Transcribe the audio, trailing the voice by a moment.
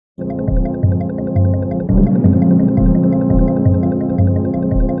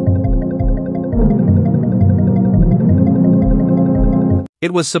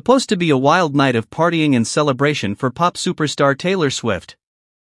It was supposed to be a wild night of partying and celebration for pop superstar Taylor Swift.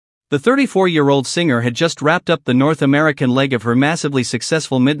 The 34-year-old singer had just wrapped up the North American leg of her massively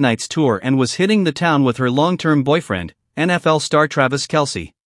successful Midnights tour and was hitting the town with her long-term boyfriend, NFL star Travis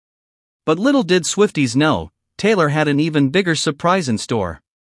Kelce. But little did Swifties know, Taylor had an even bigger surprise in store.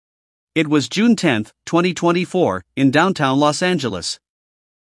 It was June 10, 2024, in downtown Los Angeles.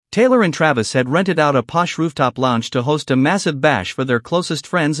 Taylor and Travis had rented out a posh rooftop lounge to host a massive bash for their closest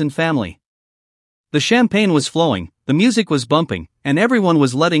friends and family. The champagne was flowing, the music was bumping, and everyone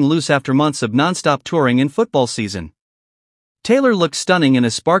was letting loose after months of non-stop touring in football season. Taylor looked stunning in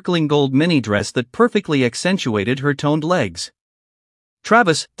a sparkling gold mini dress that perfectly accentuated her toned legs.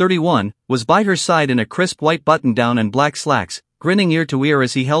 Travis, 31, was by her side in a crisp white button-down and black slacks, grinning ear to ear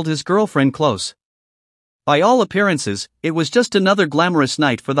as he held his girlfriend close. By all appearances, it was just another glamorous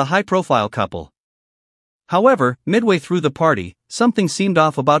night for the high-profile couple. However, midway through the party, something seemed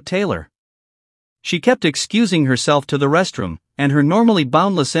off about Taylor. She kept excusing herself to the restroom, and her normally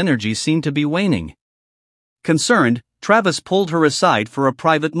boundless energy seemed to be waning. Concerned, Travis pulled her aside for a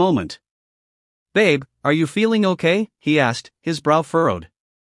private moment. "Babe, are you feeling okay?" he asked, his brow furrowed.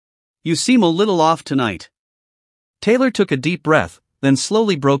 "You seem a little off tonight." Taylor took a deep breath, then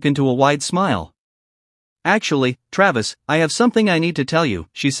slowly broke into a wide smile. "Actually, Travis, I have something I need to tell you,"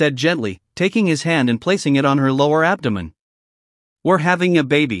 she said gently, taking his hand and placing it on her lower abdomen. "We're having a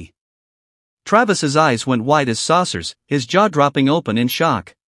baby." Travis's eyes went wide as saucers, his jaw dropping open in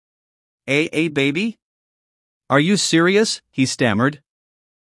shock. A baby? Are you serious?" he stammered.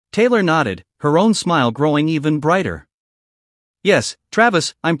 Taylor nodded, her own smile growing even brighter. "Yes,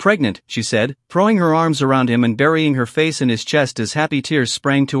 Travis, I'm pregnant," she said, throwing her arms around him and burying her face in his chest as happy tears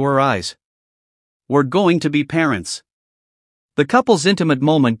sprang to her eyes. "We're going to be parents." The couple's intimate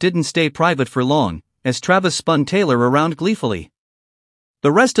moment didn't stay private for long, as Travis spun Taylor around gleefully.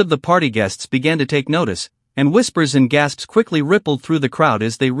 The rest of the party guests began to take notice, and whispers and gasps quickly rippled through the crowd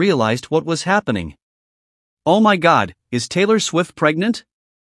as they realized what was happening. "Oh my God, is Taylor Swift pregnant?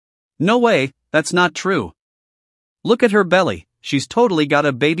 No way, that's not true. Look at her belly, she's totally got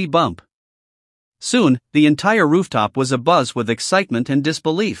a baby bump." Soon, the entire rooftop was abuzz with excitement and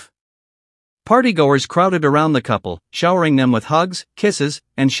disbelief. Partygoers crowded around the couple, showering them with hugs, kisses,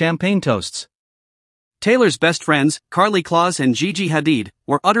 and champagne toasts. Taylor's best friends, Karlie Kloss and Gigi Hadid,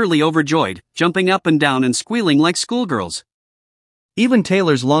 were utterly overjoyed, jumping up and down and squealing like schoolgirls. Even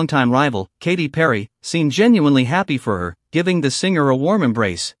Taylor's longtime rival, Katy Perry, seemed genuinely happy for her, giving the singer a warm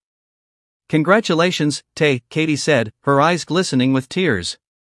embrace. "Congratulations, Tay," Katy said, her eyes glistening with tears.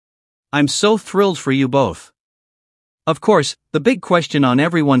 "I'm so thrilled for you both." Of course, the big question on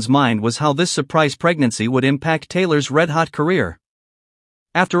everyone's mind was how this surprise pregnancy would impact Taylor's red-hot career.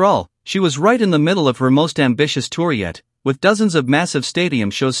 After all, she was right in the middle of her most ambitious tour yet, with dozens of massive stadium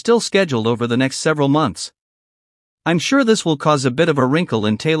shows still scheduled over the next several months. "I'm sure this will cause a bit of a wrinkle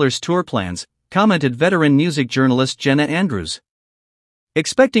in Taylor's tour plans," commented veteran music journalist Jenna Andrews.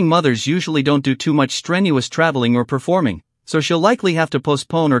 "Expecting mothers usually don't do too much strenuous traveling or performing, so she'll likely have to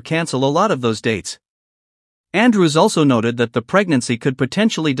postpone or cancel a lot of those dates." Andrews also noted that the pregnancy could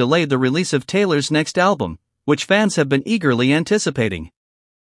potentially delay the release of Taylor's next album, which fans have been eagerly anticipating.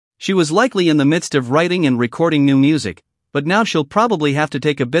 She was likely in the midst of writing and recording new music, but now she'll probably have to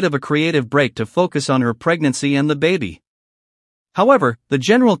take a bit of a creative break to focus on her pregnancy and the baby. However, the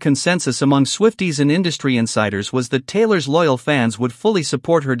general consensus among Swifties and industry insiders was that Taylor's loyal fans would fully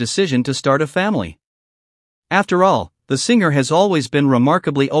support her decision to start a family. After all, the singer has always been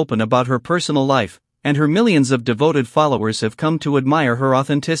remarkably open about her personal life, and her millions of devoted followers have come to admire her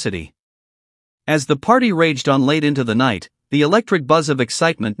authenticity. As the party raged on late into the night, the electric buzz of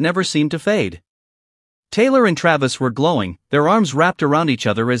excitement never seemed to fade. Taylor and Travis were glowing, their arms wrapped around each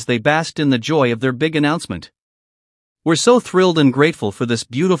other as they basked in the joy of their big announcement. "We're so thrilled and grateful for this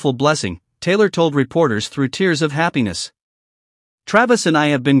beautiful blessing," Taylor told reporters through tears of happiness. "Travis and I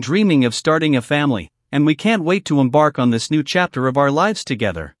have been dreaming of starting a family, and we can't wait to embark on this new chapter of our lives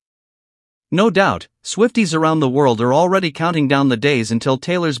together." No doubt, Swifties around the world are already counting down the days until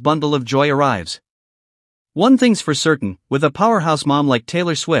Taylor's bundle of joy arrives. One thing's for certain, with a powerhouse mom like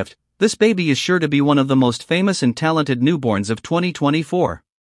Taylor Swift, this baby is sure to be one of the most famous and talented newborns of 2024.